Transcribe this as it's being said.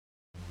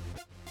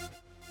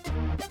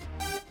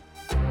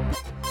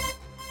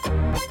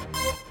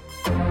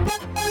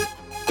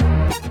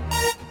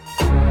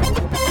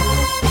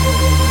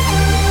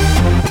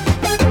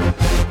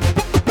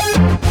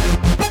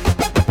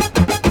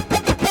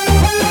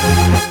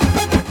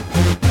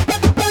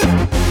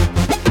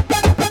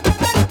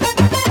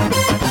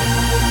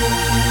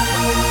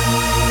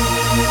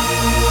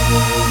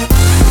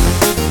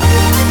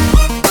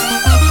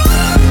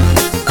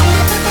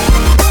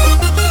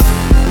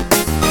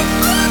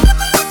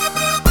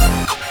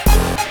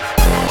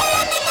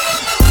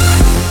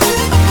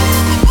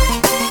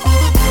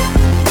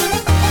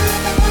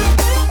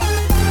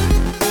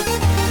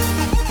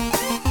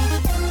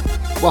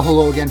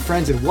hello again,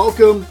 friends, and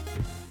welcome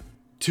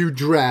to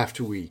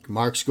Draft Week.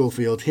 Mark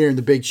Schofield here in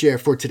the big chair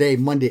for today,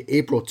 Monday,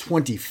 April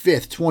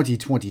 25th,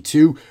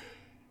 2022.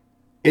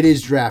 It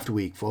is Draft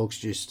Week, folks.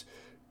 Just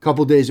a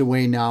couple days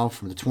away now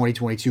from the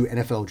 2022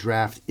 NFL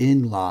Draft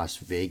in Las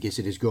Vegas.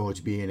 It is going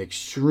to be an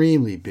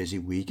extremely busy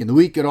week, and the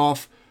week got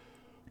off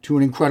to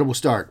an incredible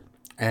start,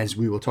 as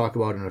we will talk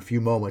about in a few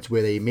moments,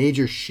 with a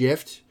major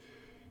shift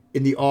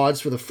in the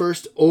odds for the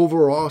first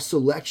overall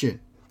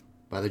selection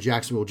by the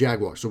Jacksonville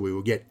Jaguars. So we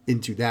will get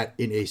into that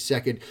in a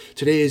second.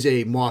 Today is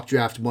a Mock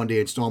Draft Monday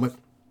installment.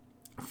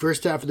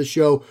 First half of the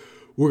show,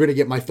 we're going to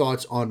get my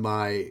thoughts on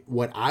my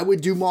what I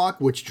would do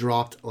mock, which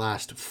dropped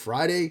last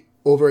Friday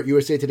over at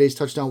USA Today's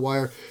Touchdown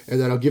Wire.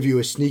 And then I'll give you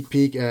a sneak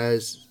peek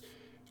as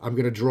I'm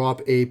going to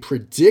drop a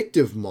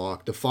predictive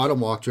mock, the final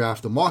mock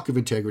draft, the mock of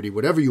integrity,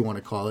 whatever you want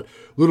to call it,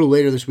 a little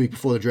later this week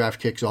before the draft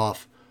kicks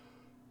off.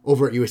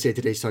 Over at USA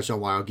Today's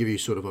Touchdown Wire, I'll give you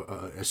sort of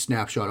a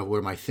snapshot of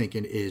where my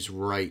thinking is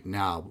right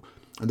now.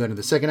 And then in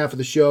the second half of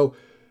the show,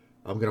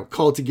 I'm going to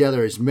call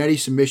together as many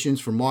submissions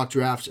for mock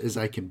drafts as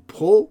I can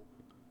pull.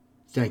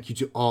 Thank you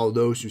to all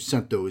those who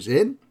sent those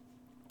in.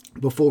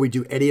 Before we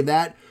do any of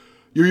that,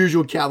 your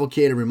usual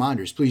cavalcade of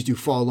reminders. Please do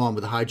follow along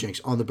with the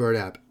hijinks on the Bird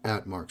app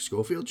at Mark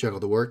Schofield. Check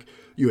out the work,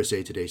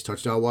 USA Today's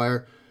Touchdown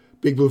Wire,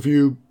 Big Blue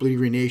View, Bleeding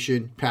Green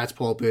Nation, Pat's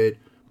Pulpit,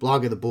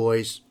 Blog of the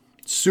Boys.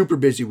 Super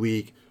busy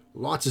week.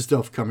 Lots of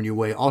stuff coming your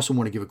way. Also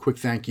want to give a quick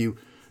thank you.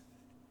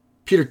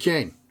 Peter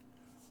King,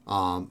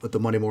 at the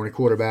Monday Morning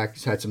Quarterback,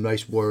 has had some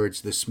nice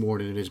words this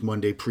morning in his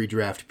Monday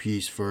pre-draft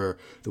piece for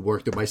the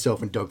work that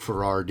myself and Doug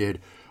Farrar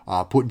did,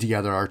 putting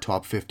together our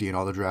top 50 and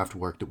all the draft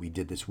work that we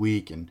did this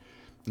week. And,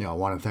 I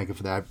want to thank him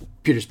for that.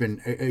 Peter's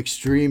been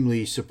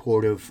extremely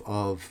supportive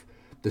of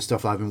the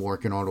stuff I've been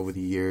working on over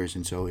the years.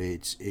 And so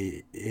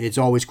it's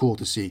always cool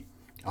to see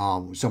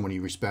someone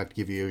you respect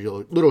give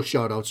you a little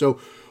shout out. So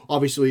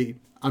obviously,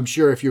 I'm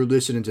sure if you're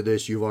listening to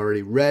this, you've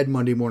already read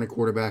Monday Morning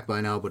Quarterback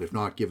by now, but if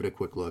not, give it a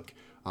quick look.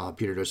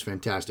 Peter does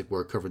fantastic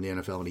work covering the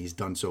NFL, and he's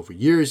done so for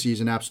years. He's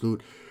an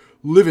absolute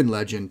living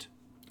legend,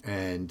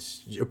 and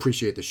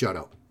appreciate the shout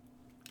out.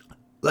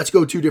 Let's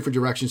go two different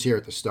directions here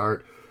at the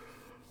start.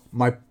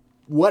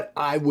 What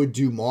I would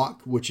do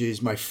mock, which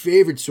is my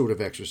favorite sort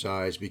of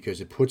exercise because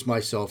it puts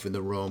myself in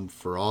the room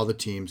for all the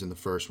teams in the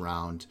first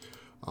round.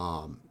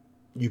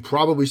 You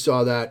probably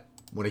saw that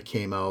when it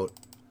came out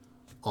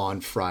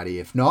on Friday.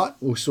 If not,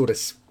 we'll sort of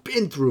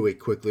spin through it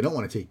quickly. Don't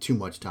want to take too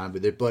much time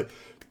with it, but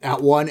at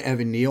one,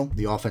 Evan Neal,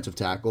 the offensive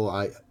tackle.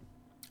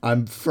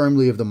 I'm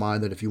firmly of the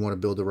mind that if you want to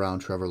build around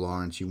Trevor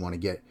Lawrence, you want to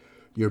get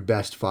your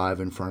best five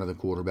in front of the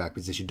quarterback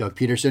position. Doug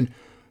Peterson,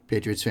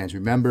 Patriots fans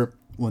remember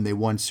when they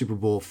won Super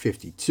Bowl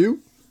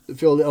 52, the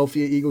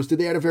Philadelphia Eagles did.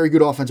 They had a very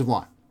good offensive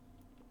line.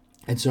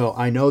 And so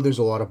I know there's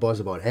a lot of buzz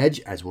about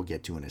edge, as we'll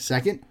get to in a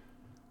second,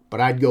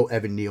 but I'd go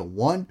Evan Neal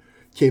 1,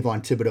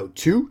 Kayvon Thibodeaux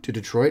 2 to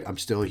Detroit. I'm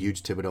still a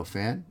huge Thibodeaux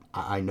fan.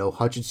 I know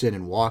Hutchinson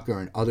and Walker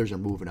and others are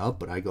moving up,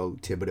 but I go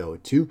Thibodeaux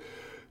at 2.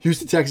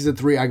 Houston Texans at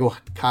 3, I go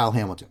Kyle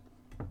Hamilton.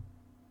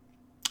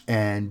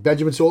 And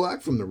Benjamin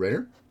Solak from The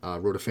Ringer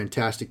wrote a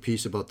fantastic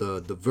piece about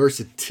the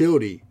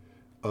versatility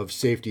of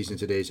safeties in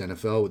today's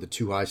NFL with the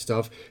too high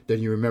stuff. Then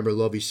you remember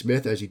Lovie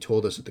Smith, as he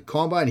told us at the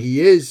Combine,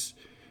 he is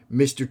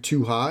Mr.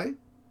 Too High.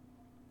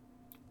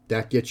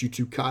 That gets you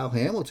to Kyle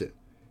Hamilton.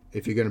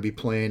 If you're going to be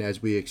playing,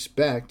 as we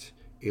expect,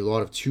 a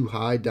lot of too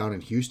high down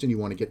in Houston, you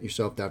want to get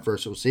yourself that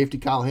versatile safety.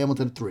 Kyle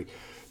Hamilton at 3.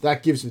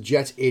 That gives the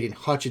Jets Aiden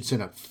Hutchinson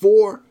at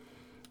 4.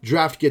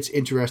 Draft gets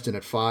interesting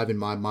at 5 in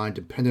my mind,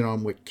 depending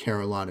on what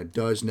Carolina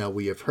does. Now,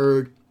 we have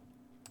heard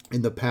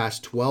in the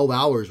past 12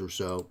 hours or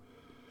so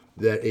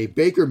that a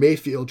Baker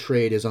Mayfield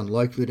trade is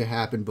unlikely to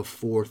happen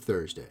before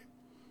Thursday,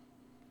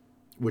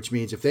 which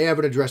means if they have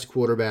an addressed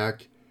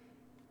quarterback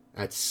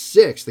at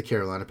 6, the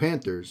Carolina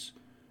Panthers,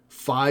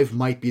 5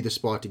 might be the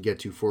spot to get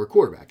to for a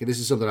quarterback. And this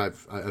is something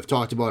I've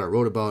talked about, I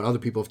wrote about, other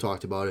people have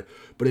talked about it.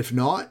 But if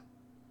not,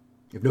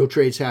 if no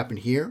trades happen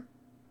here,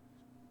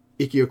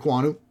 Ike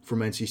Ekwonu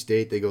from NC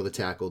State, they go the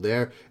tackle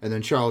there. And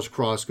then Charles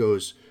Cross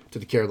goes to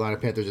the Carolina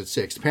Panthers at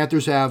 6. The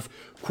Panthers have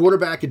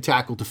quarterback and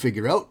tackle to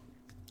figure out,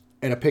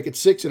 and a pick at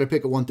 6 and a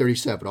pick at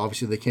 137.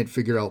 Obviously, they can't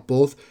figure out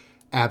both,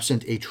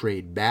 absent a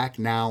trade back.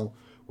 Now,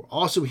 we're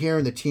also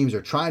hearing that teams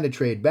are trying to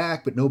trade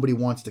back, but nobody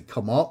wants to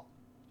come up.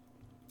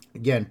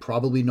 Again,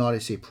 probably not a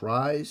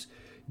surprise,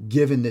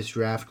 given this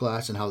draft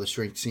class and how the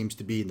strength seems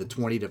to be in the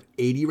 20 to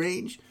 80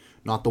 range,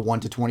 not the 1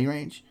 to 20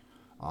 range.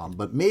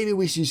 But maybe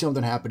we see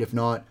something happen. If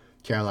not,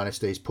 Carolina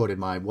stays put in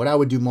mind. What I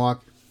would do,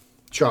 Mark,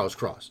 Charles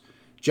Cross.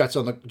 Giants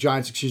on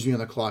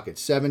the clock at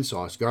 7.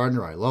 Sauce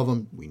Gardner, I love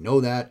him. We know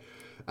that.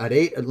 At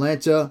 8,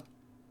 Atlanta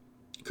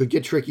could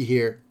get tricky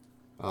here.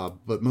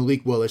 But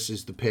Malik Willis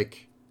is the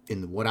pick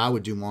in what I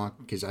would do, Mark,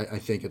 because I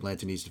think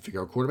Atlanta needs to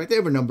figure out quarterback. They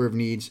have a number of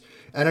needs.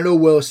 And I know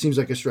Willis seems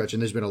like a stretch,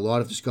 and there's been a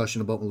lot of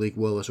discussion about Malik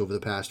Willis over the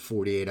past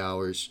 48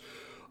 hours.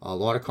 A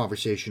lot of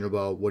conversation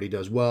about what he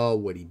does well,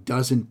 what he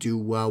doesn't do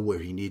well, where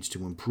he needs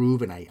to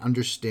improve, and I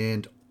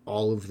understand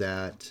all of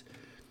that.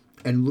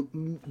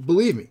 And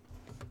believe me,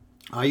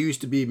 I used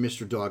to be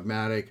Mr.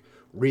 Dogmatic,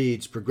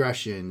 reads,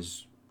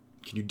 progressions,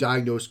 Can you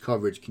diagnose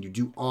coverage? Can you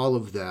do all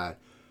of that?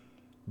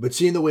 But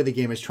seeing the way the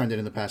game has trended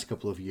in the past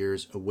couple of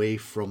years, away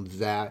from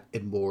that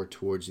and more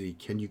towards the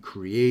can you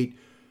create,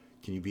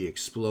 can you be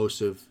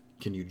explosive,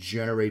 can you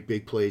generate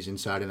big plays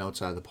inside and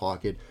outside the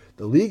pocket,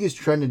 the league is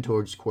trending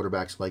towards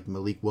quarterbacks like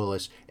Malik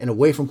Willis and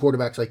away from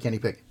quarterbacks like Kenny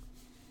Pickett.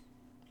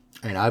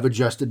 And I've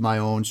adjusted my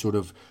own sort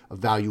of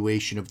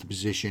evaluation of the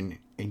position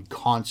in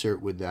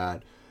concert with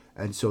that.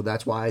 And so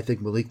that's why I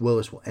think Malik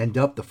Willis will end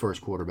up the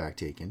first quarterback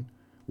taken.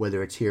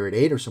 Whether it's here at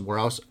 8 or somewhere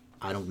else,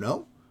 I don't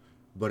know.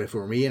 But if it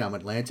were me and I'm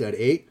Atlanta at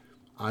 8,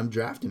 I'm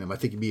drafting him. I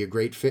think he'd be a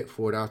great fit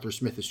for what Arthur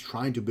Smith is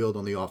trying to build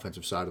on the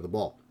offensive side of the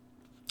ball.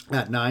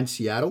 At 9,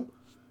 Seattle,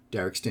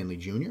 Derek Stingley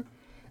Jr.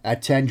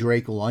 At 10,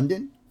 Drake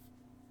London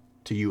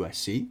to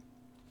USC.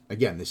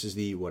 Again, this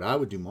is what I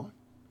would do more.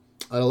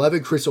 At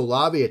 11, Chris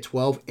Olave. At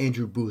 12,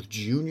 Andrew Booth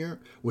Jr.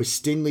 With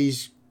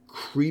Stingley's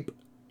creep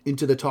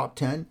into the top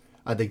 10,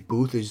 I think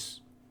Booth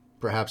is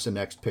perhaps the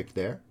next pick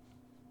there.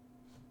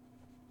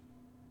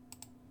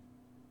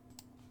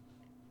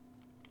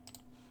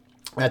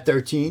 At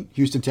 13,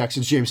 Houston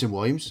Texans, Jameson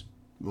Williams.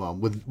 Well,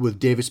 with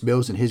Davis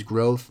Mills and his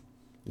growth,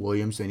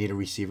 Williams, they need a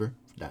receiver.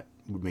 That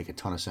would make a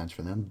ton of sense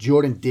for them.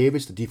 Jordan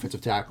Davis, the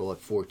defensive tackle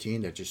at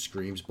 14, that just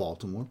screams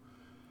Baltimore.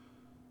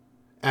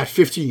 At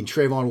 15,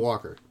 Trayvon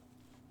Walker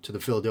to the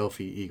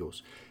Philadelphia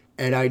Eagles.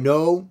 And I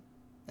know,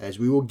 as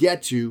we will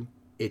get to,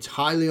 it's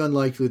highly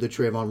unlikely that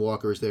Trayvon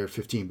Walker is there at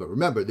 15. But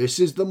remember, this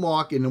is the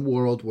mock in a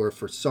world where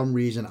for some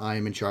reason I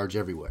am in charge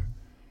everywhere.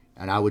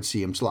 And I would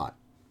see him slot.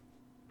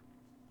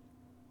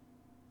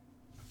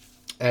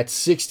 At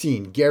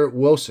 16, Garrett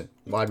Wilson,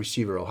 wide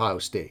receiver, Ohio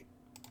State.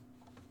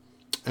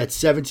 At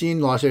 17,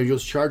 Los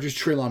Angeles Chargers,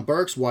 Treylon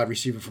Burks, wide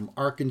receiver from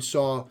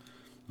Arkansas.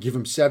 Give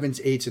him 7s,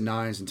 8s, and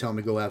 9s and tell him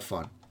to go have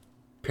fun.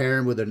 Pair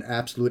him with an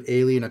absolute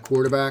alien, a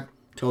quarterback.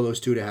 Tell those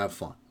two to have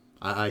fun.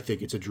 I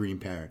think it's a dream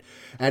pairing.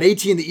 At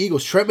 18, the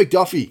Eagles, Trent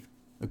McDuffie,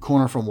 a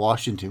corner from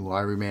Washington, who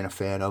I remain a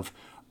fan of.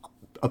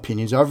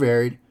 Opinions are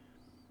varied.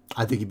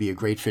 I think he'd be a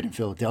great fit in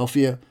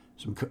Philadelphia.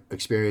 Some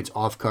experience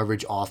off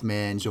coverage, off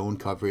man, zone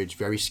coverage,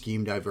 very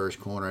scheme diverse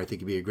corner. I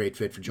think he'd be a great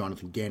fit for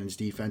Jonathan Gannon's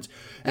defense.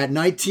 At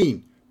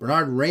 19,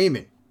 Bernard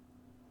Raymond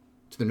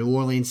to the New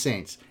Orleans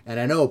Saints. And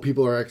I know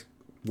people are,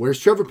 where's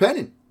Trevor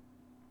Penning?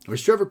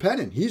 Where's Trevor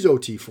Penning? He's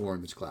OT4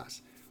 in this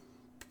class.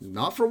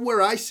 Not from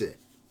where I sit.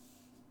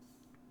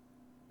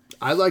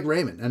 I like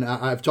Raymond. And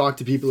I've talked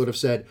to people that have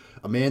said,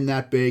 a man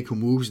that big who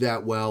moves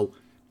that well,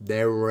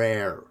 they're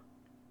rare.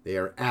 They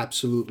are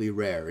absolutely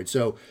rare. And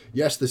so,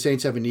 yes, the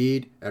Saints have a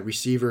need at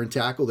receiver and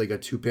tackle. They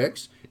got 2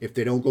 picks. If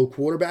they don't go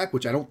quarterback,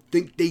 which I don't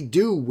think they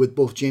do with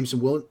both Jameis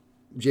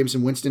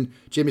Winston,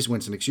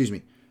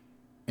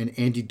 and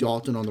Andy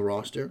Dalton on the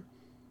roster,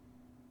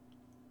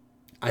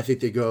 I think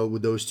they go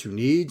with those 2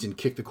 needs and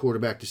kick the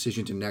quarterback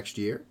decision to next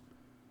year.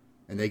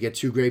 And they get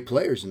 2 great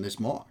players in this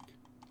mock.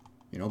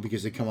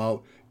 Because they come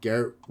out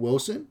Garrett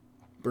Wilson,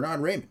 Bernard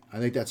Raymond. I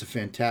think that's a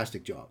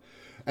fantastic job.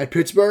 At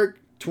Pittsburgh,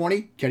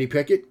 20, Kenny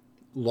Pickett.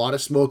 A lot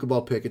of smoke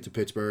about Pickett to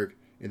Pittsburgh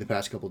in the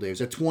past couple of days.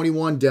 At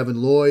 21,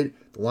 Devin Lloyd,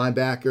 the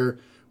linebacker.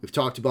 We've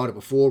talked about it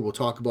before. We'll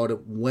talk about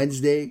it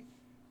Wednesday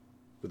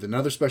with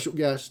another special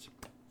guest.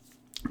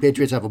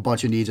 Patriots have a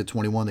bunch of needs at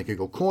 21. They could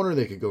go corner.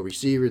 They could go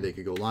receiver. They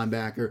could go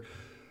linebacker.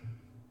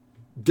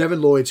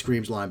 Devin Lloyd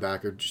screams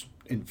linebacker just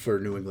for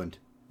New England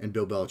and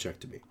Bill Belichick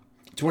to be.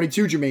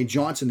 22, Jermaine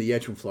Johnson, the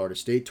edge from Florida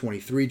State.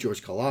 23,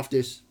 George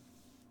Karlaftis,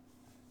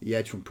 the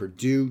edge from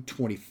Purdue.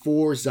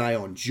 24,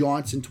 Zion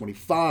Johnson.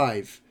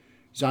 25,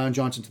 Zion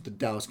Johnson to the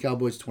Dallas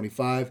Cowboys.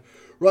 25,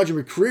 Roger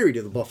McCreary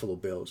to the Buffalo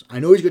Bills. I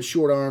know he's got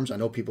short arms. I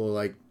know people are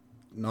like,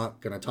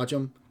 not going to touch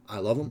him. I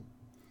love him.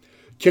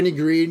 Kenny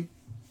Green,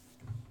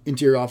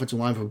 interior offensive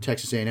line from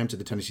Texas A&M to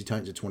the Tennessee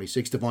Titans at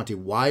 26. Devontae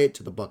Wyatt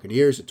to the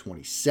Buccaneers at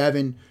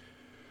 27.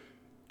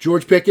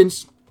 George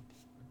Pickens,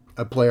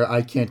 a player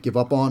I can't give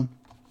up on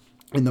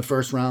in the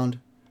first round,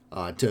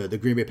 to the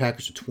Green Bay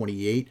Packers at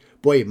 28.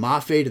 Boye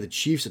Mafe to the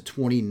Chiefs at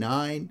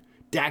 29.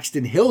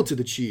 Daxton Hill to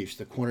the Chiefs,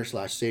 the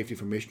corner/safety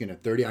from Michigan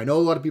at 30. I know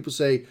a lot of people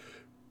say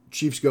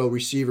Chiefs go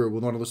receiver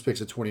with one of those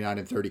picks at 29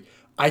 and 30.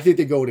 I think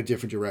they go in a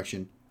different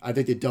direction. I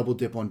think they double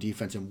dip on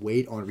defense and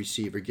wait on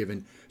receiver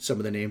given some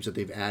of the names that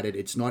they've added.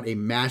 It's not a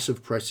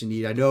massive pressing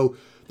need. I know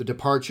the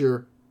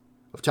departure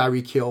of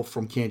Tyreek Hill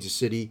from Kansas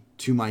City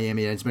to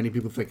Miami has many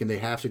people thinking they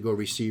have to go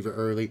receiver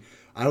early.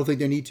 I don't think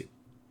they need to.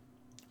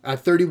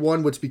 At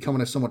 31, what's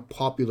becoming a somewhat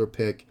popular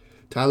pick,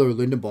 Tyler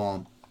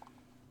Linderbaum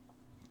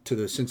to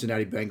the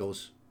Cincinnati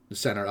Bengals, the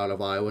center out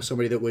of Iowa,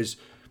 somebody that was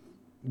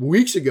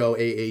weeks ago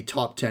a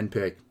top 10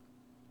 pick.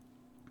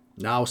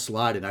 Now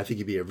sliding. I think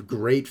he'd be a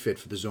great fit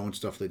for the zone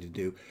stuff that they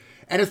do.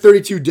 And at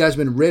 32,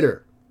 Desmond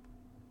Ridder,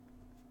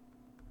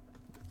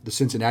 the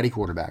Cincinnati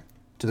quarterback,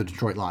 to the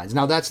Detroit Lions.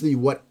 Now that's the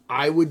what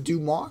I would do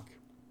mock.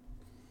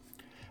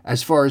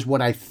 As far as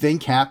what I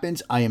think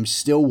happens, I am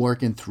still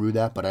working through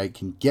that, but I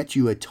can get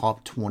you a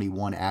top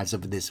 21 as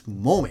of this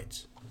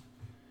moment.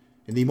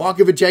 In the mock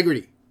of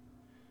integrity,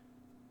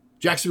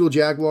 Jacksonville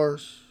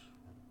Jaguars,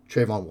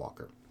 Trayvon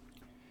Walker.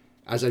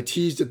 As I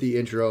teased at the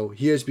intro,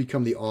 he has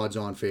become the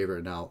odds-on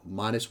favorite now,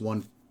 minus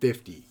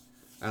 150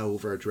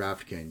 over at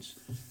DraftKings.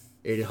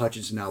 Aiden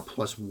Hutchinson now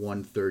plus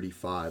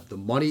 135. The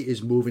money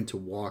is moving to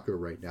Walker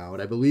right now,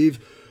 and I believe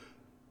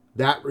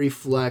that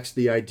reflects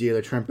the idea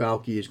that Trent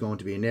Baalke is going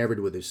to be enamored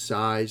with his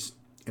size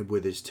and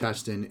with his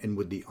testing and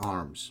with the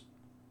arms.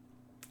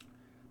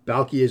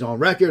 Baalke is on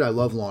record. I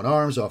love long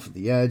arms off of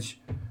the edge.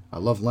 I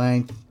love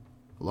length.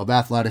 I love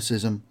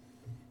athleticism. And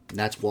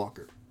that's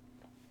Walker.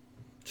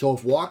 So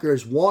if Walker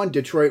is 1,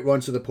 Detroit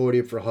runs to the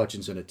podium for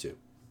Hutchinson at 2.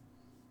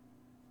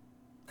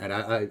 And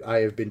I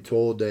have been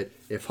told that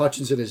if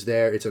Hutchinson is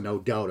there, it's a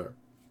no-doubter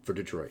for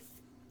Detroit.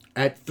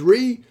 At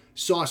 3,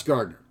 Sauce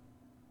Gardner.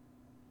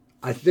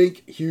 I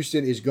think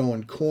Houston is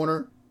going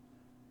corner.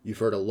 You've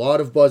heard a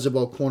lot of buzz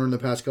about corner in the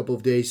past couple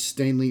of days,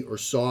 Stanley or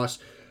Sauce.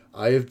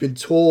 I have been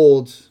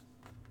told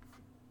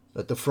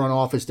that the front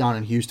office down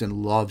in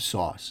Houston loves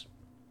Sauce.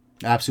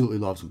 Absolutely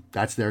loves him.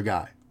 That's their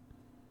guy.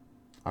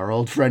 Our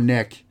old friend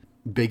Nick,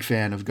 big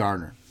fan of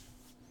Gardner.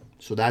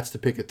 So that's the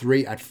pick at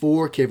 3. At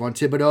 4, Kayvon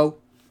Thibodeau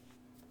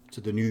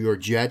to the New York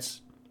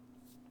Jets.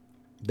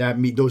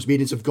 Those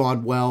meetings have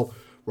gone well.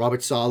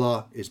 Robert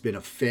Saleh has been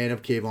a fan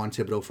of Kayvon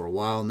Thibodeau for a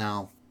while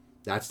now.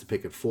 That's the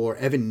pick at 4.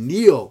 Evan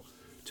Neal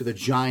to the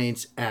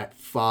Giants at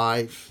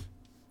 5.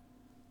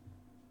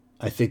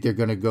 I think they're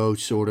going to go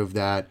sort of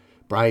that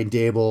Brian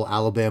Dable,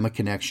 Alabama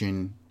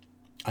connection.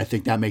 I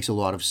think that makes a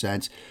lot of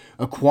sense.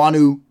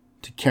 Ekwonu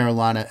to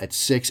Carolina at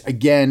 6.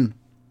 Again,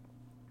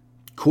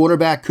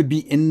 quarterback could be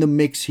in the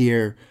mix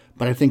here,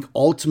 but I think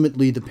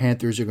ultimately the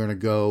Panthers are going to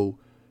go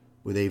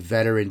with a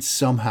veteran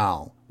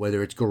somehow,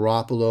 whether it's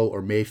Garoppolo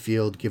or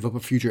Mayfield, give up a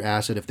future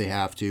asset if they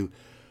have to.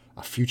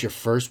 A future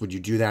first, would you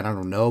do that? I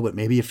don't know, but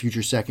maybe a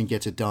future second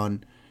gets it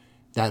done.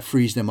 That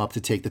frees them up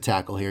to take the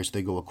tackle here, so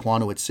they go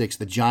Ekwonu at 6.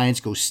 The Giants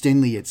go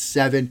Stingley at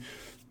 7.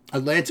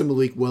 Atlanta,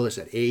 Malik Willis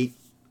at 8.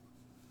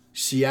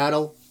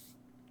 Seattle,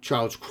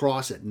 Charles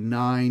Cross at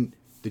 9.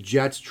 The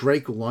Jets,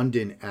 Drake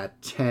London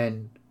at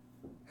 10.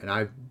 And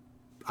I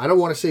don't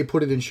want to say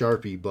put it in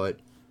Sharpie, but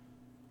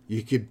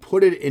you could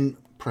put it in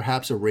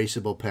perhaps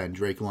erasable pen.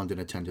 Drake London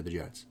at 10 to the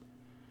Jets.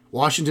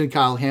 Washington,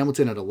 Kyle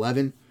Hamilton at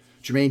 11.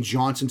 Jermaine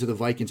Johnson to the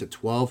Vikings at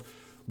 12.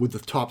 With the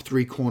top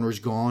 3 corners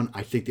gone,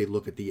 I think they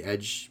look at the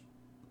edge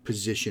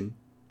position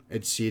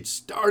and see it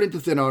starting to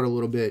thin out a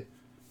little bit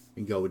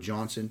and go with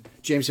Johnson.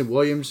 Jameson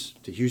Williams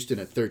to Houston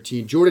at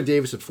 13. Jordan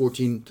Davis at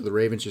 14 to the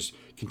Ravens just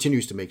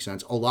continues to make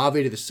sense.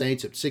 Olave to the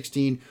Saints at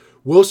 16.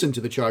 Wilson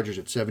to the Chargers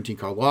at 17.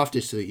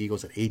 Karlaftis to the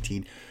Eagles at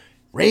 18.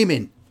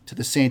 Raymond to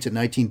the Saints at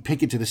 19.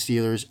 Pickett to the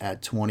Steelers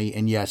at 20.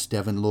 And yes,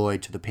 Devin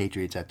Lloyd to the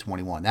Patriots at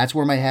 21. That's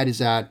where my head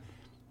is at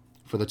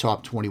for the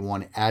top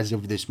 21 as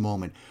of this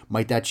moment.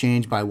 Might that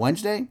change by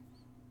Wednesday?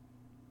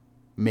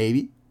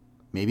 Maybe.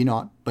 Maybe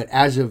not. But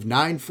as of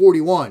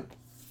 9:41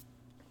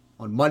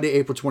 on Monday,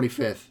 April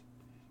 25th,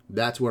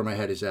 that's where my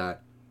head is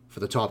at for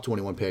the top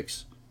 21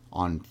 picks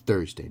on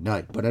Thursday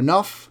night. But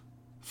enough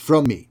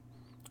from me.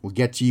 We'll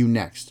get to you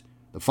next.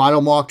 The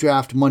final mock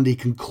draft Monday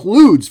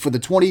concludes for the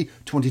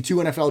 2022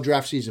 NFL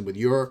draft season with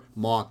your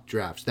mock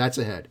drafts. That's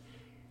ahead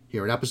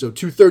here in episode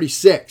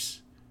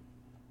 236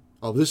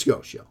 of The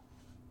SCO Show.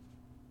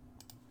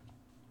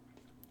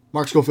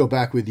 Mark Schofield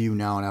back with you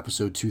now on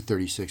episode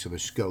 236 of The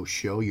SCO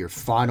Show, your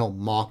final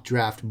mock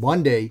draft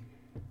Monday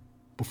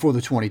before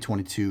the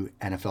 2022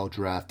 NFL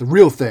draft. The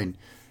real thing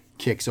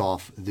kicks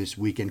off this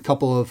weekend.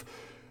 Couple of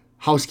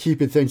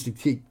housekeeping things to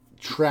keep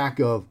track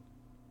of.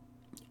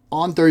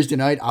 On Thursday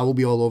night, I will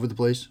be all over the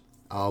place.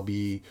 I'll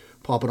be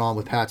popping on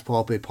with Pat's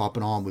Pulpit,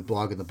 popping on with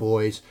Blogging the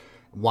Boys,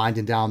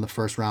 winding down the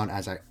first round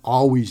as I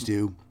always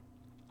do.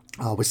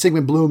 With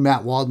Sigmund Bloom,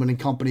 Matt Waldman and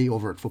company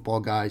over at Football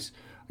Guys.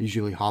 I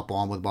usually hop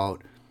on with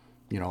about,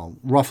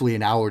 roughly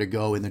an hour to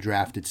go in the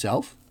draft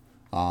itself.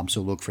 So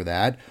look for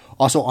that.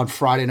 Also on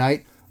Friday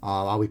night,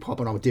 I'll be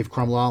popping on with Dave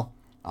Crumlow,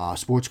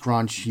 Sports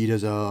Crunch. He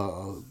does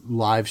a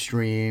live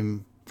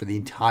stream for the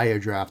entire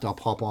draft. I'll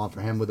pop on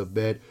for him with a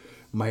bit.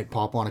 Might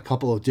pop on a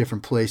couple of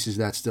different places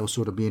that's still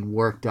sort of being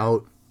worked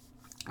out.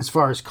 As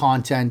far as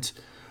content,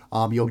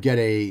 you'll get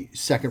a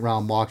second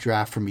round mock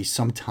draft from me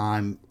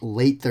sometime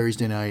late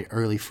Thursday night,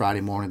 early Friday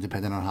morning,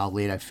 depending on how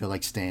late I feel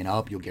like staying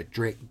up. You'll get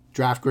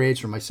draft grades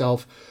from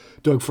myself,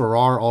 Doug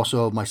Farrar,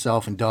 also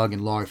myself and Doug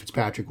and Laurie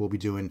Fitzpatrick will be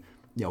doing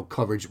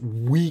coverage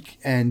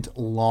weekend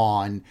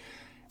long.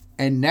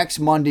 And next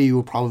Monday, you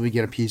will probably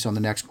get a piece on the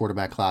next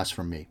quarterback class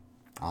from me.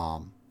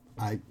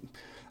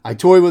 I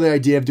toy with the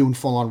idea of doing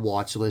full-on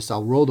watch lists.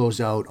 I'll roll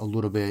those out a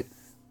little bit,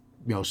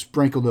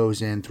 sprinkle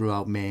those in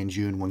throughout May and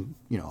June when,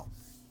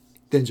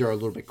 things are a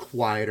little bit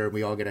quieter.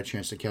 We all get a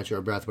chance to catch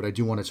our breath. But I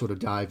do want to sort of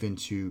dive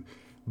into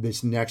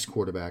this next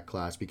quarterback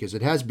class because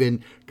it has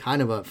been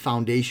kind of a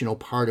foundational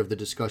part of the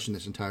discussion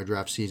this entire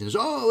draft season is,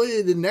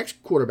 the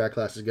next quarterback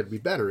class is going to be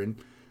better. And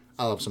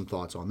I'll have some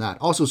thoughts on that.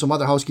 Also, some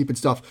other housekeeping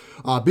stuff.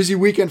 Busy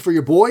weekend for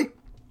your boy.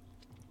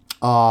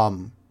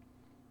 UMAC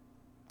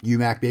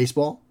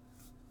baseball.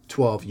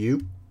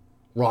 12U.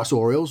 Ross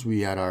Orioles, we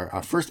had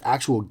our first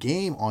actual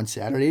game on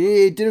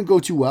Saturday. It didn't go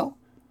too well.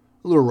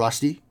 A little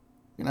rusty.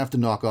 Going to have to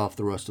knock off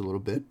the rust a little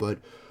bit, but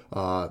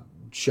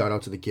shout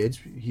out to the kids.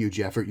 Huge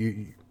effort.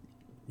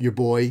 Your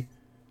boy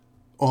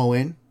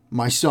Owen,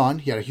 my son,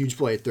 he had a huge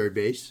play at third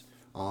base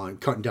on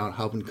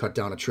helping cut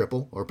down a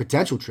triple or a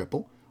potential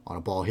triple on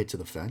a ball hit to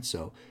the fence.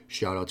 So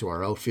shout out to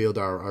our outfield,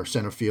 our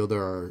center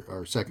fielder,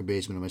 our second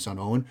baseman, and my son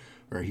Owen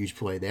for a huge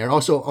play there.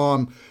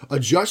 Also,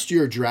 adjust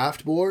your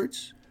draft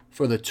boards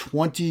for the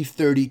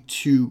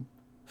 2032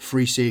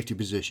 free safety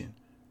position.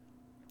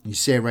 You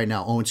say it right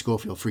now, Owen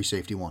Schofield, free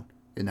safety 1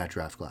 in that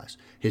draft class.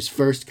 His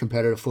first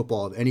competitive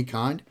football of any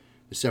kind,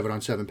 the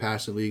 7-on-7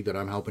 passing league that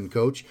I'm helping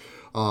coach.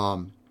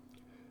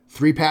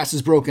 3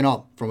 passes broken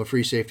up from a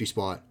free safety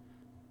spot,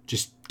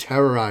 just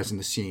terrorizing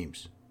the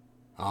seams.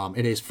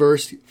 In his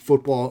first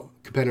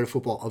competitive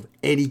football of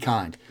any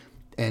kind.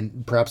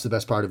 And perhaps the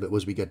best part of it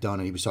was we got done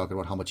and he was talking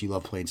about how much he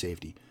loved playing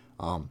safety.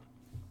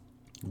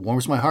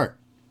 Warms my heart.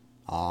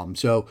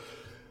 So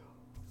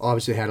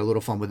obviously had a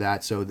little fun with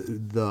that. So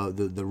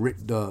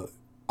the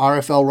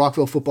RFL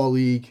Rockville Football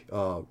League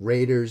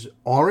Raiders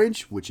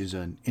Orange, which is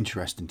an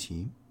interesting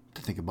team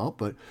to think about,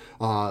 but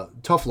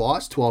tough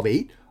loss,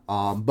 12-8.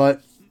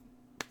 But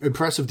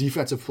impressive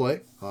defensive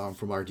play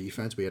from our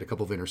defense. We had a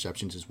couple of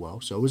interceptions as well.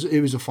 So it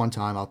was a fun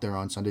time out there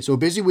on Sunday. So a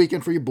busy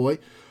weekend for your boy.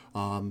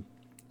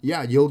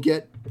 You'll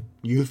get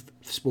youth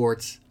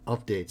sports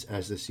updates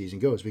as the season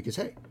goes because,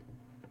 hey,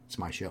 it's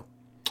my show.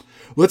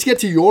 Let's get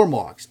to your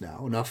mocks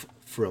now. Enough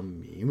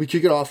from me. And we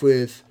kick it off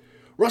with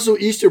Russell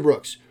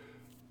Easterbrooks.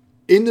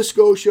 In the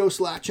SCO Show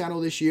Slack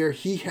channel this year,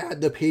 he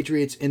had the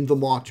Patriots in the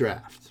mock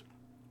draft.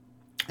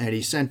 And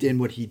he sent in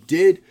what he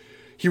did.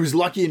 He was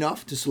lucky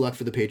enough to select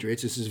for the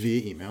Patriots. This is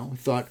via email. He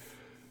thought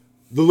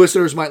the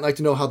listeners might like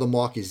to know how the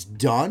mock is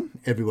done.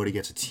 Everybody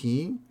gets a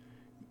team.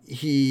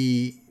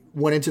 He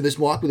went into this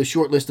mock with a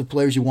short list of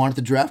players he wanted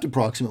to draft,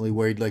 approximately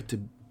where he'd like to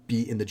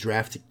be in the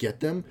draft to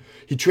get them.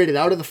 He traded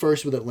out of the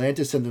first with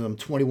Atlanta, sending them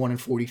 21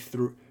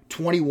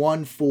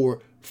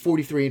 for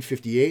 43 and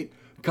 58.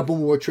 A couple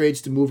more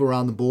trades to move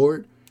around the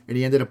board. And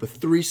he ended up with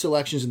 3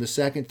 selections in the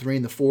second, 3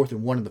 in the fourth,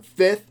 and 1 in the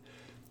fifth.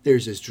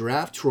 There's his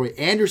draft. Troy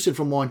Anderson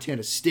from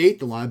Montana State,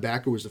 the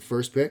linebacker, was the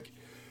first pick.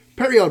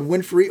 Period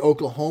Winfrey,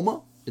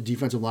 Oklahoma, the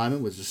defensive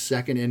lineman, was the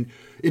second. And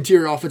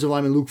interior offensive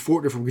lineman Luke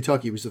Fortner from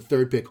Kentucky was the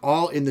third pick,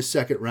 all in the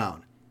second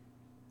round.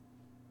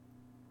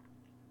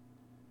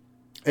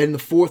 And in the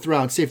fourth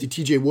round, safety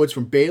TJ Woods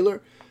from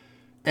Baylor,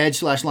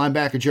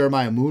 edge/linebacker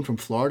Jeremiah Moon from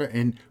Florida,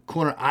 and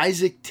corner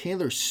Isaac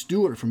Taylor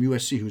Stewart from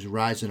USC, who's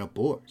rising up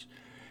boards.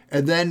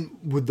 And then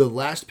with the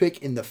last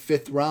pick in the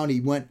fifth round, he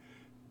went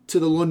to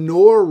the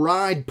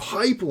Lenore-Rhine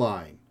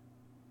pipeline.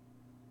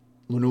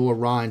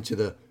 Lenore-Rhine to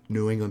the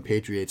New England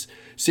Patriots.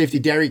 Safety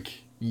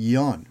Derek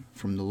Young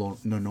from the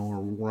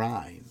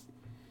Lenore-Rhine.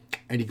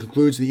 And he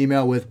concludes the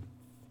email with,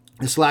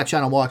 the Slack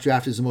channel mock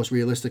draft is the most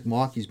realistic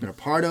mock he's been a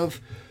part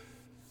of.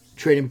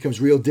 Trading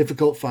becomes real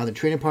difficult. Finding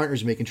trading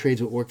partners, making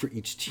trades that work for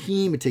each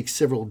team. It takes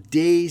several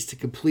days to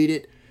complete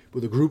it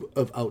with a group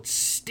of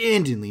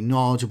outstandingly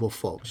knowledgeable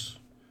folks.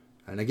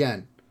 And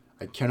again,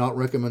 I cannot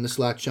recommend the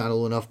Slack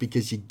channel enough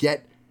because you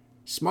get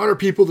smarter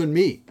people than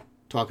me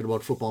talking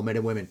about football, men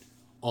and women,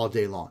 all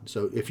day long.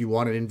 So if you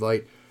want an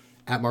invite,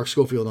 at Mark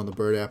Schofield on the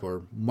Bird app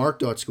or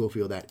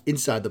mark.schofield at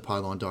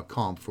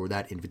insidethepylon.com for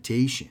that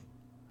invitation.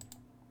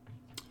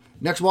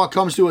 Next walk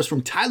comes to us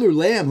from Tyler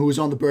Lamb, who is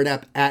on the Bird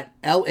app at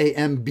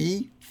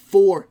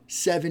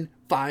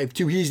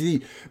LAMB4752. He's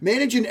the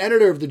managing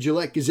editor of the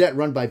Gillette Gazette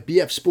run by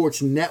BF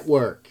Sports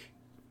Network.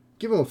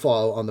 Give him a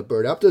follow on the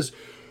Bird app. Does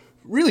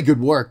really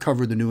good work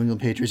covering the New England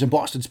Patriots and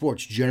Boston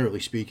sports, generally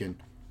speaking.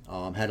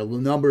 Had a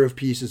number of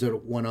pieces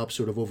that went up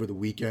sort of over the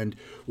weekend.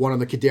 One on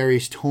the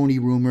Kadarius Toney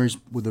rumors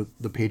with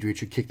the Patriots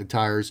should kick the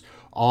tires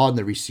on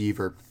the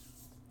receiver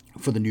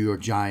for the New York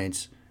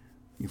Giants.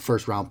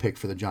 First round pick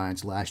for the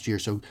Giants last year.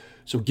 So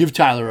give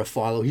Tyler a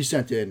follow. He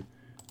sent in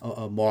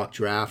a mock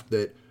draft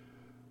that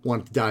I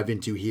wanted to dive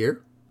into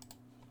here.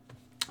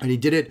 And he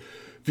did it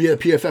via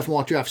the PFF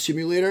mock draft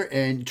simulator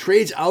and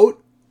trades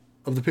out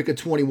of the pick at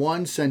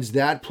 21, sends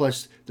that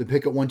plus the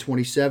pick at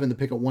 127, the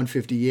pick at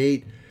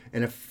 158,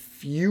 and a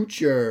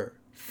future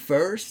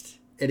first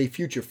and a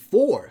future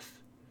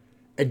fourth.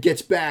 It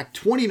gets back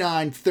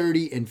 29,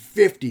 30, and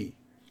 50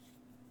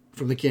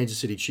 from the Kansas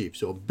City Chiefs.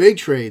 So a big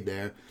trade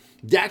there.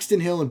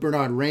 Daxton Hill and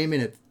Bernard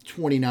Raymond at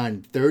 29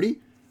 and 30.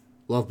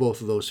 Love both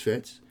of those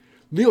fits.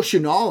 Leo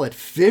Chenal at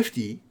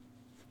 50.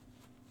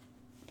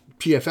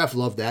 PFF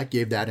loved that,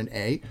 gave that an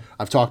A.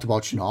 I've talked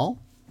about Chenal,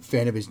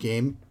 fan of his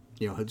game.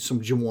 Had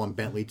some Juwan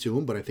Bentley to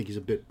him, but I think he's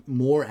a bit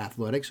more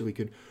athletic, so he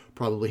could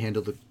probably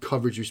handle the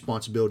coverage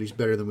responsibilities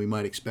better than we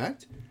might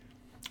expect.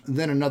 And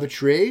then another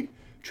trade,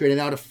 trading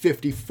out of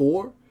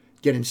 54,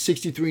 getting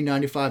 63,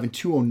 95, and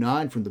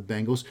 209 from the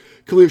Bengals.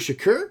 Khalil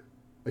Shakur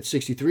at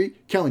 63.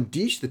 Kellen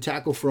Diesch, the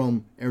tackle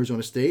from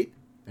Arizona State,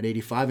 at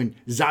 85. And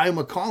Zion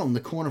McCollum, the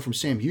corner from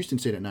Sam Houston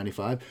State, at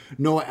 95.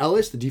 Noah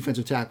Ellis, the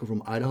defensive tackle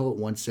from Idaho, at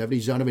 170.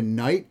 Zonovan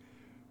Knight,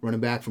 running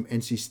back from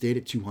NC State,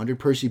 at 200.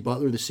 Percy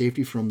Butler, the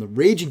safety from the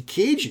Raging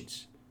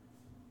Cajuns,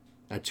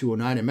 at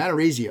 209. And Matt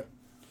Araiza,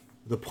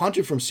 the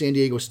punter from San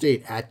Diego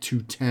State, at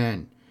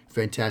 210.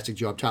 Fantastic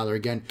job, Tyler.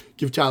 Again,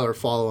 give Tyler a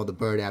follow on the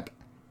Bird app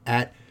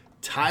at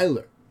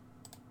Tyler.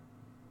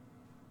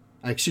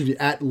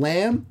 at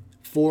Lamb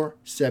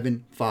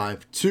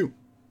 4752.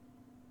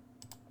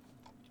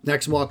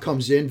 Next mock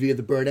comes in via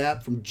the Bird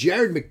app from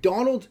Jared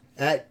McDonald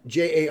at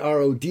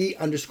JAROD_MAC.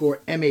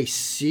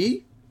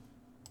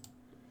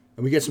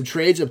 And we get some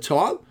trades up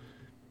top.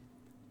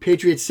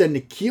 Patriots send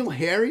N'Keal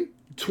Harry,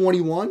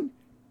 21,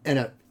 and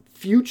a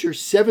future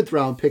 7th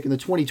round pick in the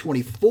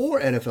 2024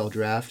 NFL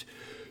draft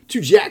to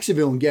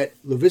Jacksonville and get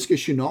Laviska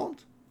Shenault,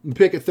 the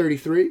pick at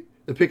 33,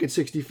 the pick at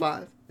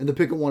 65, and the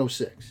pick at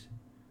 106.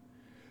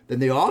 Then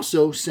they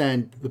also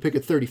send the pick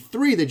at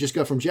 33 they just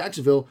got from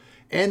Jacksonville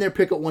and their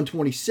pick at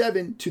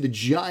 127 to the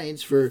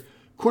Giants for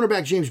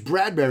cornerback James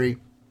Bradberry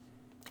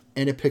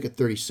and a pick at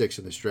 36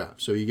 in this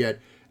draft. So you get,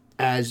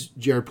 as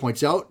Jared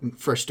points out,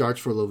 fresh starts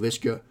for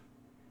Laviska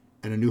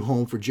and a new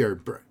home for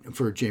James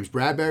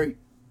Bradberry.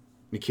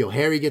 N'Keal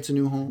Harry gets a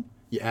new home.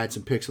 You add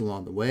some picks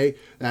along the way.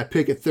 That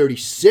pick at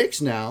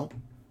 36 now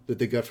that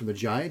they got from the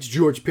Giants,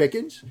 George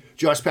Pickens,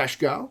 Josh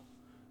Pascal,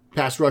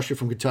 pass rusher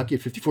from Kentucky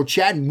at 54,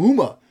 Chad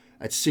Muma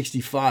at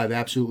 65,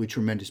 absolutely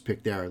tremendous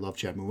pick there. I love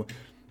Chad Muma.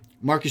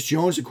 Marcus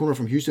Jones, the corner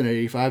from Houston at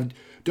 85.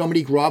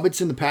 Dominique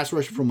Robinson, the pass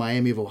rusher from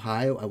Miami of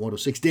Ohio at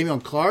 106.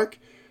 Damian Clark,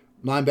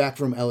 linebacker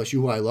from LSU,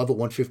 who I love at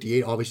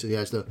 158. Obviously, he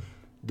has the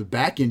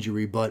back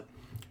injury, but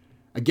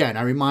again,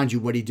 I remind you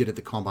what he did at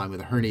the combine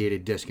with a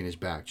herniated disc in his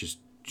back. Just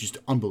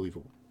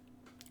unbelievable.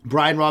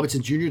 Brian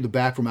Robinson Jr., the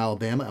back from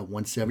Alabama at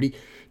 170.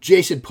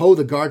 Jason Poe,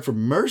 the guard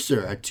from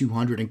Mercer at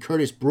 200. And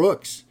Curtis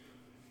Brooks,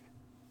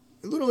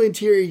 a little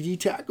interior D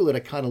tackle that I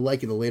kind of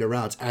like in the later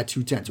rounds at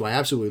 210. So I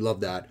absolutely love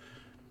that.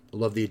 I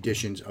love the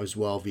additions as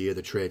well via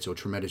the trade. So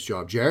tremendous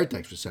job, Jared.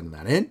 Thanks for sending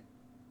that in.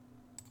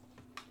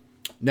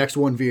 Next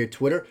one via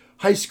Twitter.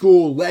 High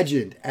School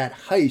Legend at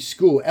High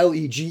School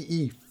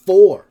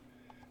LEGE4.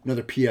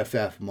 Another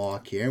PFF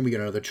mock here. And we got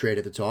another trade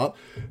at the top.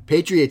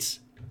 Patriots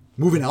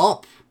moving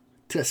up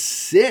to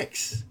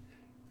 6.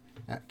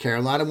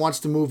 Carolina wants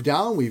to move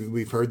down.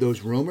 We've heard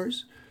those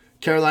rumors.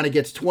 Carolina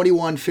gets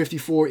 21,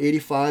 54,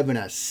 85, and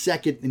a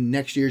second in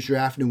next year's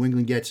draft. New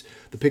England gets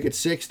the pick at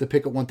 6, the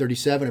pick at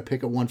 137, a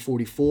pick at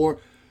 144,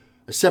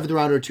 a 7th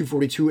rounder at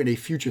 242, and a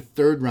future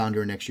 3rd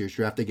rounder in next year's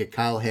draft. They get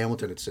Kyle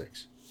Hamilton at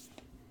 6.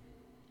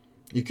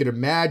 You could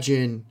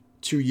imagine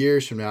 2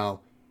 years from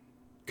now,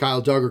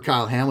 Kyle Duggar,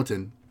 Kyle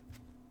Hamilton,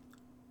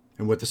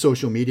 and what the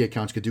social media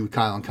accounts could do with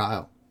Kyle and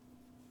Kyle.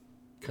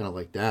 Kind of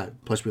like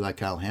that. Plus, we like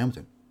Kyle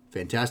Hamilton.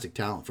 Fantastic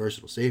talent,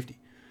 versatile safety.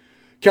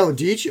 Kellen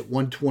Deach at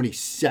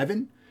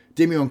 127.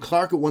 Damian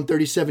Clark at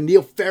 137.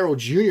 Neil Farrell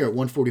Jr. at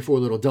 144.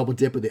 Little double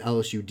dip of the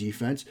LSU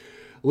defense.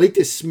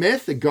 Laketa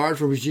Smith, the guard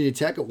from Virginia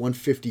Tech at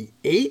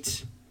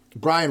 158.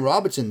 Brian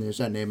Robinson, there's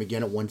that name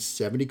again, at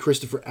 170.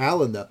 Christopher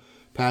Allen, the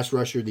pass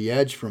rusher, the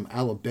edge from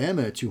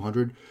Alabama at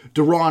 200.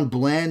 Deron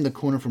Bland, the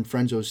corner from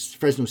Fresno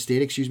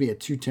State, at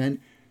 210.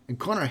 And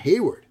Connor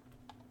Hayward,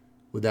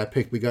 with that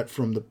pick we got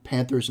from the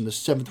Panthers in the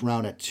 7th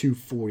round at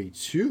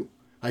 242.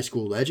 High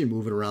school legend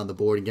moving around the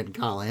board and getting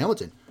Kyle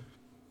Hamilton.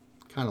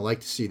 Kind of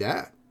like to see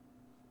that.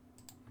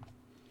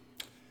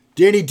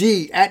 Danny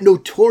D at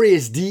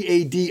Notorious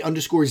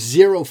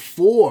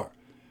DAD_04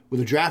 with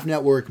a Draft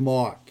Network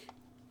mark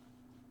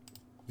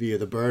via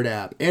the Bird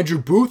app. Andrew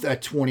Booth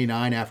at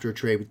 29 after a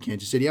trade with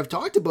Kansas City. I've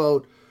talked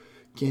about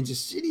Kansas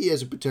City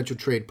as a potential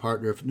trade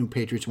partner if New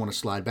Patriots want to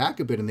slide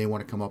back a bit and they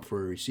want to come up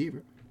for a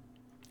receiver.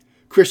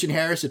 Christian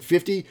Harris at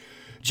 50.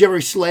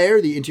 Jerry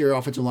Slayer, the interior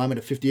offensive lineman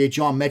at 58.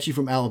 John Mechie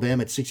from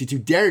Alabama at 62.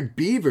 Derek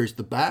Beavers,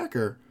 the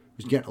backer,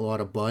 who's getting a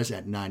lot of buzz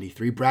at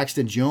 93.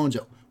 Braxton Jones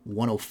at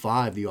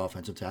 105, the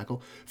offensive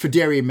tackle.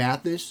 Fedarian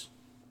Mathis,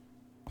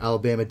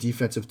 Alabama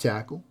defensive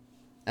tackle,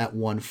 at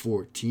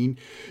 114.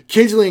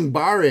 Kingsley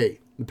Barre,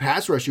 the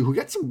pass rusher, who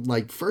got some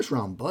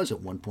first-round buzz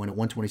at one point at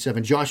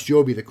 127. Josh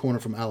Joby, the corner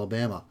from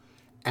Alabama,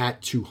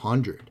 at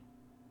 200.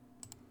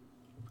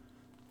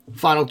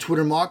 Final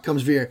Twitter mock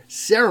comes via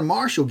Sarah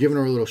Marshall, giving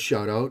her a little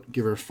shout out.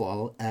 Give her a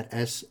follow at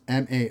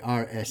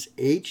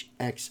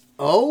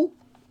SMARSHXO.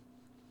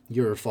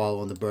 Give her a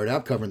follow on the Bird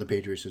app, covering the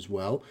Patriots as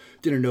well.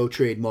 Did a no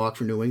trade mock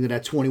for New England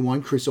at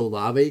 21. Chris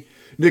Olave.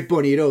 Nick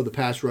Bonito, the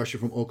pass rusher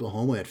from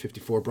Oklahoma at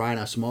 54. Brian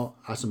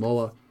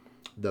Asamoah,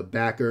 the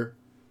backer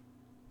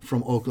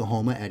from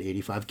Oklahoma at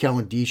 85.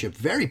 Kellen Deach, a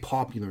very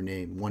popular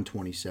name,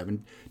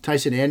 127.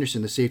 Tyson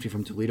Anderson, the safety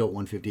from Toledo at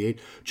 158.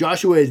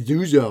 Joshua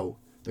Eduzo,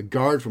 the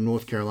guard from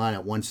North Carolina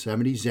at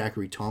 170.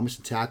 Zachary Thomas,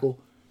 the tackle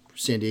from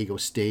San Diego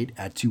State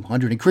at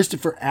 200. And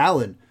Christopher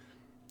Allen,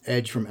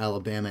 edge from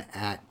Alabama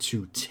at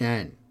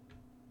 210.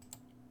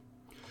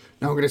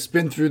 Now we're going to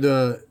spin through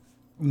the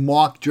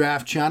mock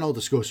draft channel,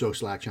 the ScoSo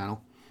Slack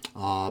channel.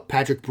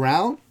 Patrick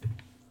Brown,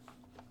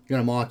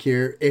 got a mock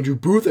here. Andrew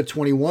Booth at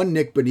 21.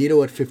 Nick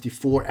Bonito at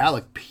 54.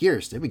 Alec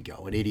Pierce, there we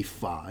go, at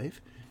 85.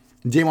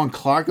 Damon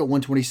Clark at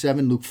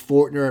 127. Luke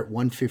Fortner at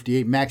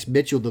 158. Max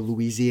Mitchell, the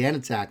Louisiana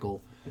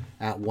tackle,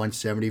 at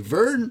 170.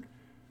 Verone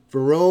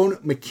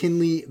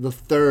McKinley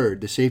III,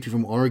 the safety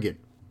from Oregon,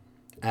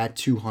 at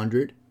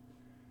 200.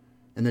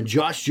 And then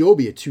Josh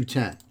Joby at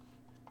 210,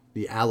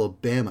 the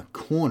Alabama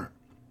corner.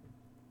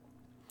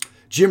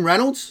 Jim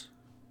Reynolds,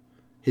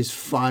 his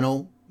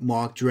final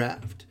mock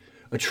draft.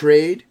 A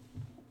trade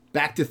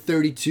Back to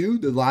 32.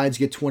 The Lions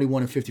get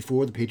 21 and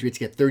 54. The Patriots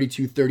get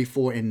 32,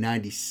 34, and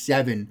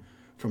 97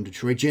 from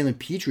Detroit. Jalen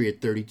Petrie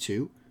at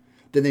 32.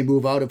 Then they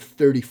move out of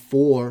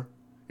 34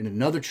 in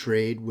another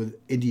trade with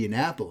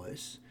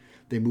Indianapolis.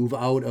 They move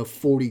out of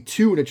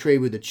 42 in a trade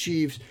with the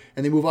Chiefs.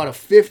 And they move out of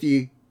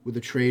 50 with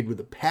a trade with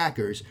the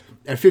Packers.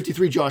 At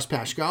 53, Josh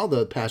Paschal,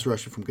 the pass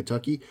rusher from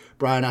Kentucky.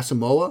 Brian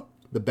Asamoah,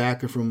 the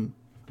backer from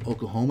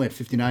Oklahoma. At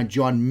 59,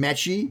 John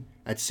Mechie.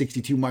 At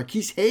 62,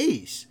 Marquise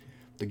Hayes,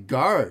 the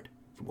guard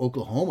from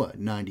Oklahoma at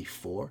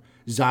 94.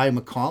 Zion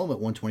McCollum at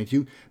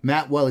 122.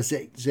 Matt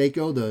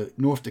Welazeko, the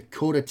North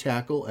Dakota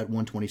tackle at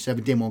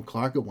 127. Damone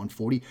Clark at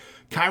 140.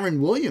 Kyron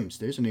Williams,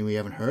 there's a name we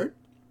haven't heard.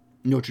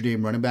 Notre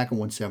Dame running back at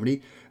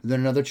 170. And then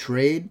another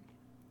trade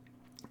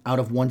out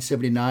of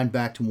 179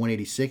 back to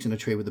 186 in a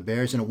trade with the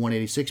Bears. And at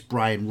 186,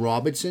 Brian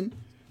Robinson,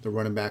 the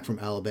running back from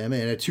Alabama.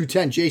 And at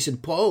 210, Jason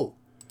Poe,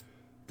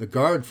 the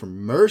guard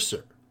from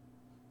Mercer.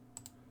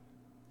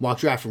 Mock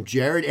draft from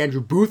Jared.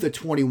 Andrew Booth at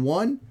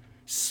 21.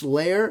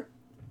 Slayer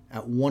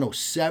at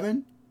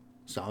 107.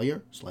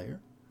 Slayer.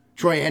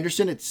 Troy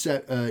Anderson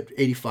at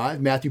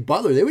 85. Matthew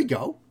Butler. There we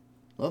go.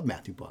 Love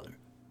Matthew Butler.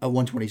 At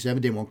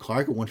 127. Damone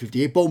Clark at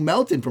 158. Bo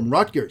Melton from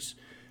Rutgers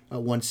at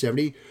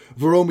 170.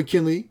 Verone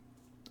McKinley,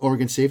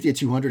 Oregon safety at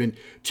 200. And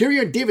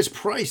Tyrion Davis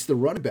Price, the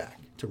running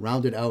back, to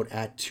round it out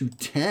at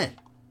 210.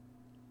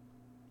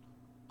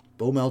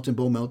 Bo Melton.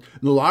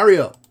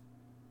 Nolario.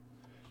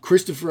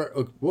 Christopher.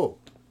 Whoa.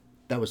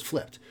 That was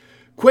flipped.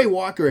 Quay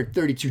Walker at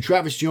 32.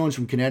 Travis Jones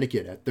from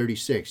Connecticut at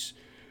 36.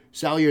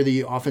 Salyer,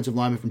 the offensive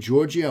lineman from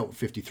Georgia, at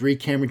 53.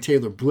 Cameron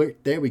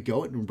Taylor-Britt, there we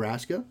go, at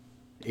Nebraska,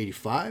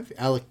 85.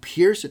 Alec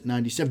Pierce at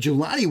 97.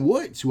 Jelani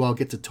Woods, who I'll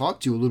get to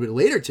talk to a little bit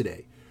later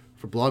today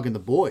for Blogging the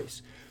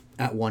Boys,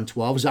 at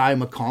 112.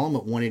 Zion McCollum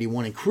at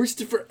 181. And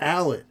Christopher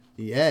Allen,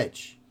 the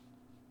edge,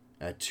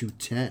 at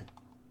 210.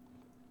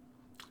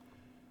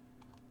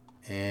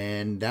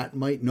 And that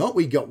might... No,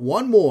 we got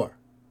one more.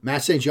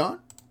 Matt St. John.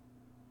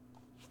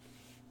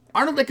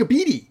 Arnold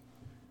Ekabidi,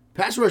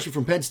 pass rusher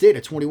from Penn State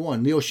at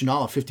 21. Leo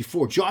Chenal at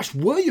 54. Josh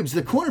Williams,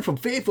 the corner from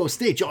Fayetteville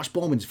State. Josh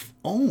Bowman's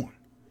own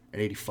at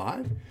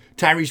 85.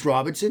 Tyrese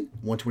Robinson,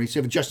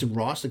 127. Justin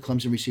Ross, the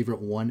Clemson receiver, at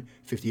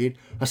 158.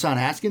 Hassan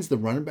Haskins, the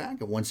running back,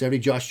 at 170.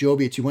 Josh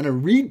Jobe at 200.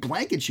 Reed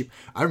Blankenship,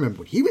 I remember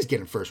when he was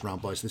getting first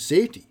round buzz, the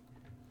safety,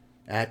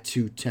 at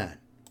 210.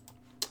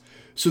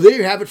 So there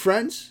you have it,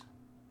 friends.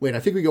 Wait, I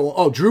think we go...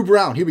 Oh, Drew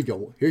Brown, here we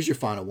go. Here's your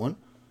final one.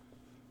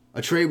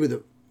 A trade with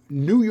the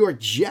New York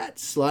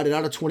Jets slided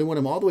out of 21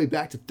 and all the way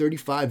back to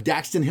 35.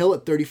 Daxton Hill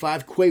at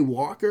 35. Quay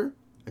Walker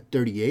at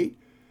 38.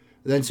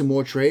 Then some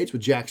more trades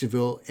with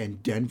Jacksonville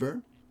and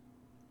Denver.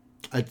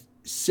 At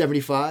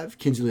 75,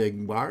 Kinsley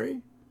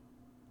Egbari,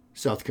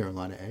 South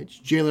Carolina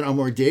edge. Jalen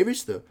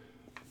Armour-Davis, the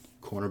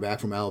cornerback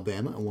from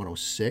Alabama, at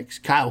 106.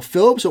 Kyle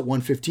Phillips at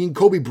 115.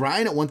 Kobe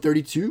Bryant at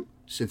 132,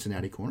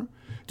 Cincinnati corner.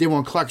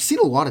 Damone Clark. I've seen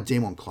a lot of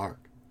Damone Clark.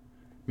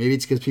 Maybe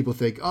it's because people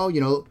think,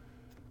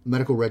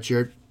 medical red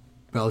shirt.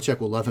 Belichick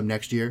will love him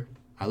next year.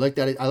 I like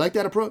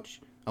that approach.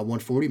 At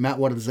 140, Matt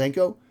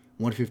Welazeko,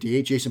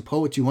 158, Jason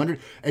Poe at 200,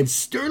 and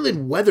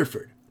Sterling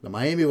Weatherford, the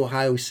Miami of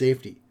Ohio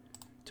safety,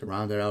 to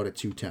round it out at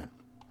 210.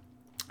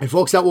 And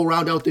folks, that will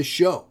round out this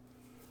show.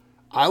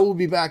 I will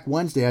be back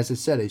Wednesday, as I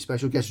said, a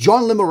special guest,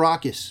 John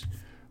Limarakis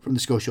from the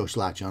Scotia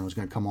Slack. John was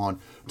going to come on,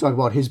 talk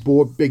about his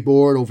big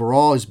board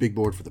overall, his big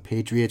board for the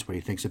Patriots, what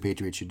he thinks the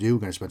Patriots should do.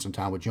 We're going to spend some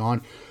time with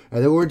John.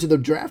 And then we're into the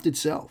draft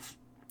itself.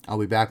 I'll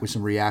be back with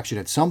some reaction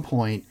at some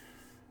point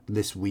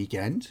this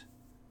weekend,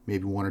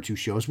 maybe one or two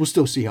shows. We'll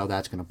still see how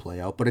that's going to play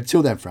out. But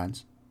until then,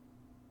 friends,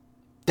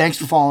 thanks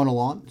for following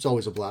along. It's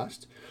always a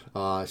blast.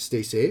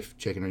 Stay safe.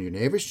 Checking on your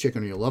neighbors.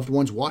 Checking on your loved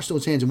ones. Wash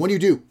those hands. And when you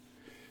do,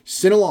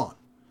 sin along.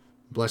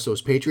 Bless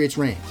those Patriots'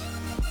 reigns.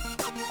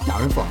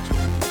 Down in Fox.